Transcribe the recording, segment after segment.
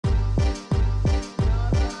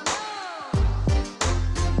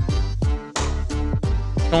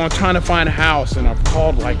I'm trying to find a house and I've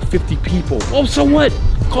called like 50 people. Oh, so what?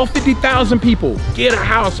 Call 50,000 people. Get a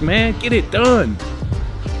house, man. Get it done.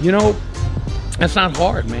 You know, that's not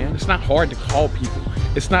hard, man. It's not hard to call people.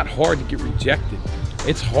 It's not hard to get rejected.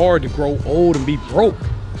 It's hard to grow old and be broke.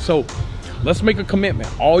 So let's make a commitment,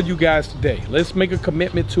 all you guys today. Let's make a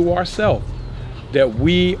commitment to ourselves that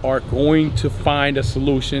we are going to find a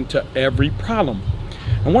solution to every problem.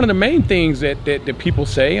 And one of the main things that people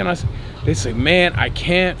say, they say, man, I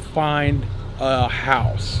can't find a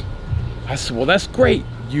house. I said, well, that's great.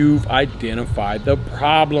 You've identified the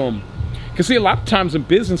problem. Because see, a lot of times in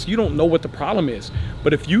business, you don't know what the problem is.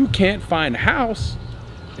 But if you can't find a house,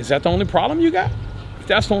 is that the only problem you got? If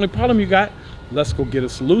that's the only problem you got, let's go get a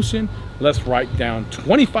solution. Let's write down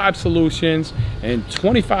 25 solutions in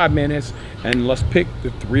 25 minutes, and let's pick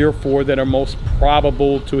the 3 or 4 that are most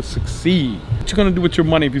probable to succeed. What you gonna do with your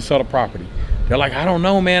money if you sell the property? They're like, I don't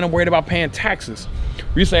know, man, I'm worried about paying taxes.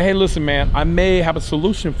 We say, hey, listen, man, I may have a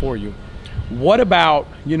solution for you. What about,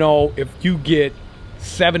 you know, if you get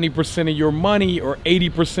 70% of your money or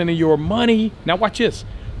 80% of your money? Now watch this.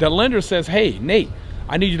 The lender says, hey, Nate,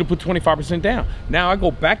 I need you to put 25% down. Now I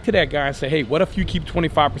go back to that guy and say, hey, what if you keep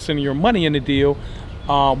 25% of your money in the deal?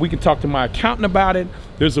 We can talk to my accountant about it.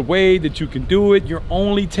 There's a way that you can do it. You're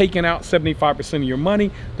only taking out 75% of your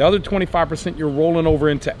money. The other 25% you're rolling over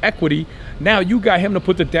into equity. Now you got him to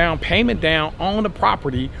put the down payment down on the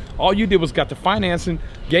property. All you did was got the financing,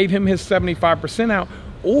 gave him his 75% out,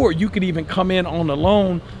 or you could even come in on the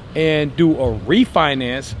loan and do a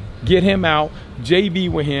refinance, get him out,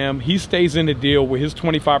 JV with him, he stays in the deal with his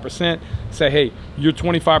 25%, say, hey, your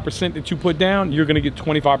 25% that you put down, you're gonna get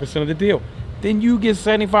 25% of the deal. Then you get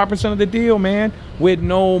 75% of the deal, man, with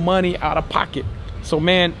no money out of pocket. So,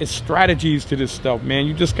 man, it's strategies to this stuff, man.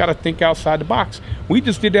 You just gotta think outside the box. We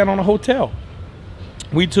just did that on a hotel.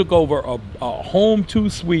 We took over a home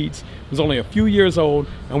 2 suites. It was only a few years old,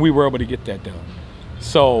 and we were able to get that done.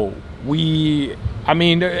 So I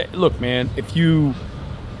mean, look, man, if you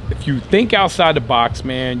think outside the box,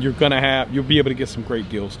 man, you'll be able to get some great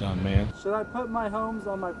deals done, man. Should I put my homes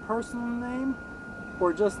on my personal name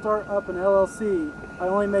or just start up an LLC? I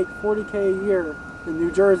only make $40K a year in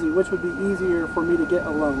New Jersey, which would be easier for me to get a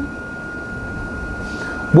loan.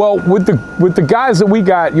 Well, with the guys that we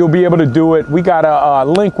got, you'll be able to do it. We got a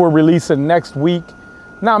link we're releasing next week.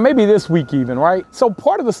 Now, maybe this week even, right? So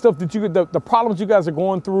part of the stuff that the problems you guys are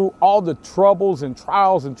going through, all the troubles and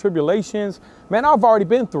trials and tribulations, man, I've already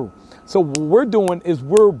been through. So what we're doing is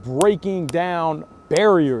we're breaking down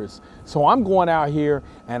barriers. So I'm going out here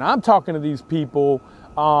and I'm talking to these people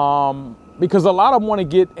because a lot of them want to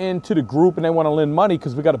get into the group and they want to lend money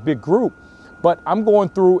because we got a big group. But I'm going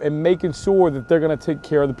through and making sure that they're going to take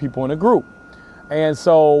care of the people in the group. And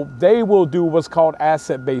so they will do what's called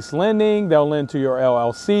asset-based lending. They'll lend to your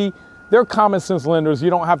LLC. They're common sense lenders. You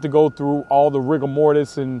don't have to go through all the rigor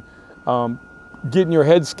mortis and getting your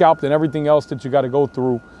head scalped and everything else that you got to go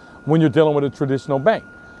through when you're dealing with a traditional bank.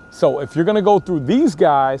 So if you're going to go through these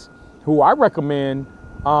guys, who I recommend,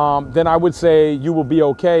 then I would say you will be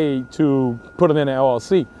okay to put it in an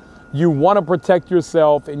LLC. You want to protect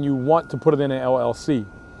yourself and you want to put it in an LLC.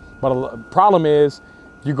 But the problem is,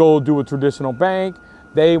 you go do a traditional bank,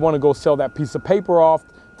 they want to go sell that piece of paper off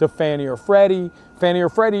to Fannie or Freddie. Fannie or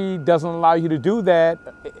Freddie doesn't allow you to do that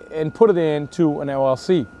and put it into an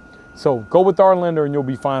LLC. So go with our lender and you'll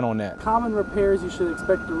be fine on that. Common repairs you should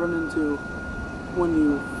expect to run into when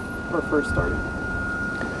you are first starting.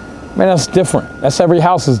 Man, that's different. That's every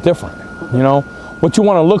house is different. You know, what you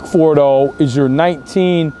want to look for though is your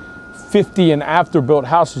 1950 and after built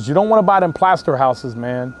houses. You don't want to buy them plaster houses,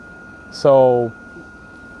 man. So,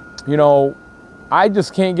 you know, I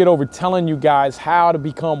just can't get over telling you guys how to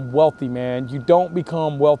become wealthy, man. You don't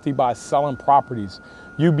become wealthy by selling properties.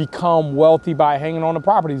 You become wealthy by hanging on the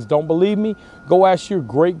properties. Don't believe me? Go ask your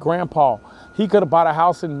great grandpa. He could have bought a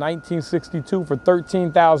house in 1962 for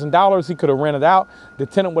 $13,000. He could have rented out. The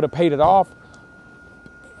tenant would have paid it off.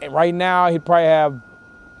 And right now, he'd probably have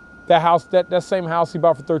that house, that same house he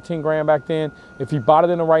bought for 13 grand back then. If he bought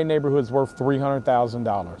it in the right neighborhood, it's worth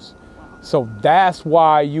 $300,000. So that's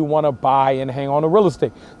why you want to buy and hang on to real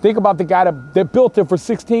estate. Think about the guy that built it for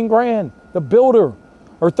 16 grand, the builder,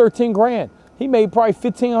 or 13 grand. He made probably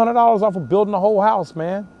 $1,500 off of building the whole house,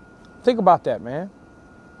 man. Think about that, man.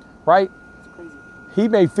 Right? It's crazy. He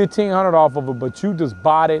made $1,500 off of it, but you just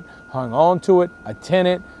bought it, hung on to it, a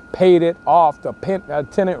tenant paid it off, a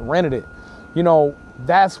tenant rented it. You know,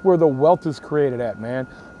 that's where the wealth is created at, man.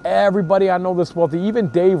 Everybody I know that's wealthy, even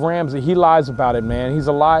Dave Ramsey, he lies about it, man. He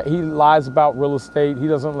lies about real estate. He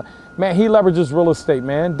doesn't, man, he leverages real estate,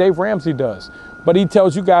 man. Dave Ramsey does. But he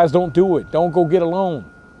tells you guys don't do it. Don't go get a loan.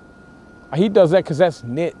 He does that because that's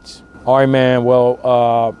niche. All right, man.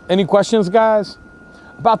 Well, any questions, guys?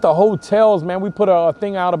 About the hotels, man. We put a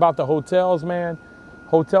thing out about the hotels, man.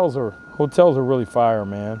 Hotels are really fire,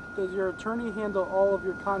 man. Does your attorney handle all of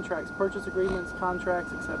your contracts, purchase agreements,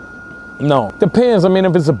 contracts, etc.? No. Depends. I mean,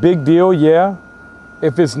 if it's a big deal, yeah.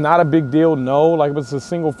 If it's not a big deal, no. Like if it's a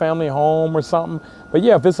single family home or something. But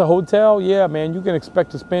yeah, if it's a hotel, yeah, man, you can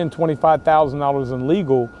expect to spend $25,000 in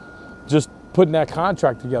legal just putting that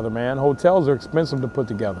contract together, man. Hotels are expensive to put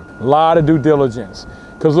together. A lot of due diligence.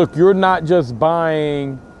 Because look, you're not just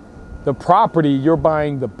buying the property, you're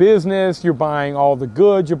buying the business, you're buying all the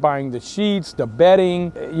goods, you're buying the sheets, the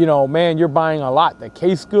bedding, you know, man, you're buying a lot. The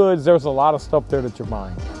case goods, there's a lot of stuff there that you're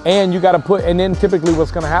buying. And you got to put, and then typically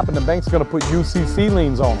what's going to happen, the bank's going to put UCC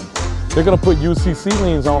liens on them. They're going to put UCC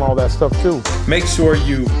liens on all that stuff too. Make sure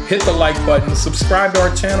you hit the like button, subscribe to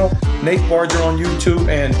our channel, Nate Barger on YouTube,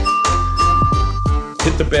 and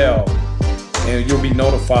hit the bell, and you'll be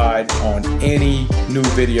notified on any new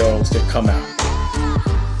videos that come out.